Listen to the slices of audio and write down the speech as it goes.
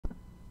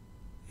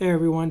Hey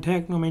everyone,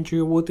 Technomentary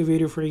here with the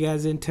video for you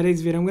guys. In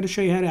today's video, I'm going to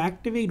show you how to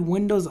activate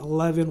Windows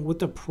 11 with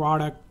the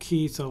product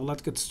key. So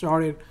let's get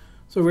started.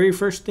 So very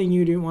first thing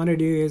you want to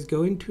do is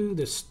go into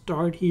the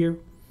start here.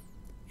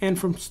 And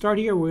from start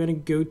here, we're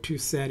going to go to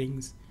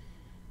settings.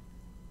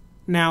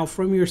 Now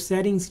from your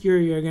settings here,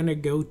 you're going to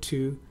go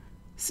to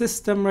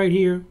system right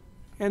here.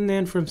 And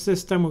then from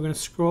system, we're going to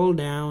scroll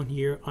down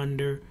here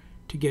under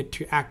to get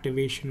to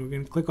activation. We're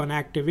going to click on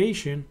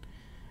activation.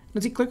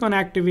 Once you click on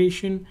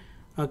activation,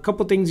 a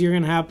couple things are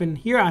going to happen.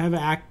 Here I have an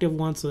active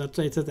one, so that's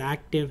why it says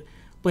active.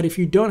 But if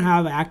you don't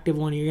have an active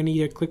one, you're going to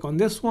either click on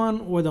this one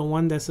or the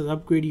one that says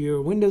upgrade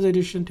your Windows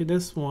Edition to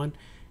this one.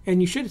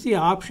 And you should see an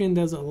option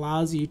that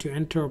allows you to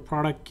enter a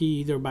product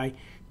key either by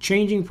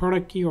changing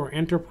product key or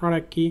enter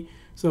product key.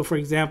 So for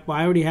example,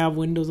 I already have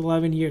Windows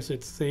 11 here, so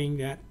it's saying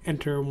that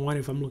enter one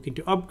if I'm looking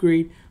to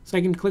upgrade. So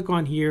I can click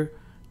on here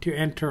to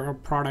enter a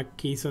product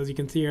key. So as you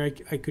can see here,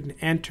 I could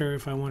enter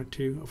if I wanted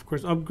to, of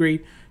course,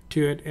 upgrade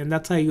to it, and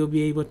that's how you'll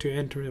be able to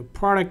enter the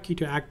product key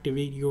to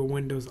activate your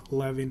Windows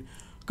 11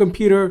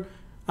 computer.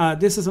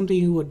 This is something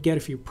you would get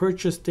if you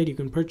purchased it. You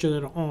can purchase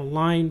it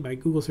online by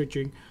Google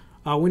searching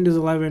Windows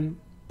 11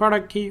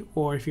 product key,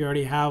 or if you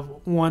already have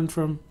one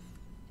from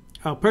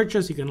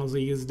purchase, you can also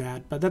use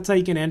that. But that's how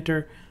you can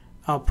enter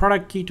a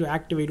product key to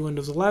activate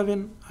Windows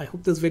 11. I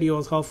hope this video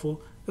was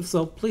helpful. If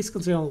so, please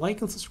consider the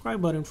like and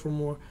subscribe button for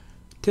more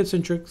tips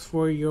and tricks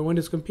for your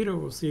Windows computer.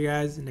 We'll see you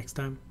guys next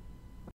time.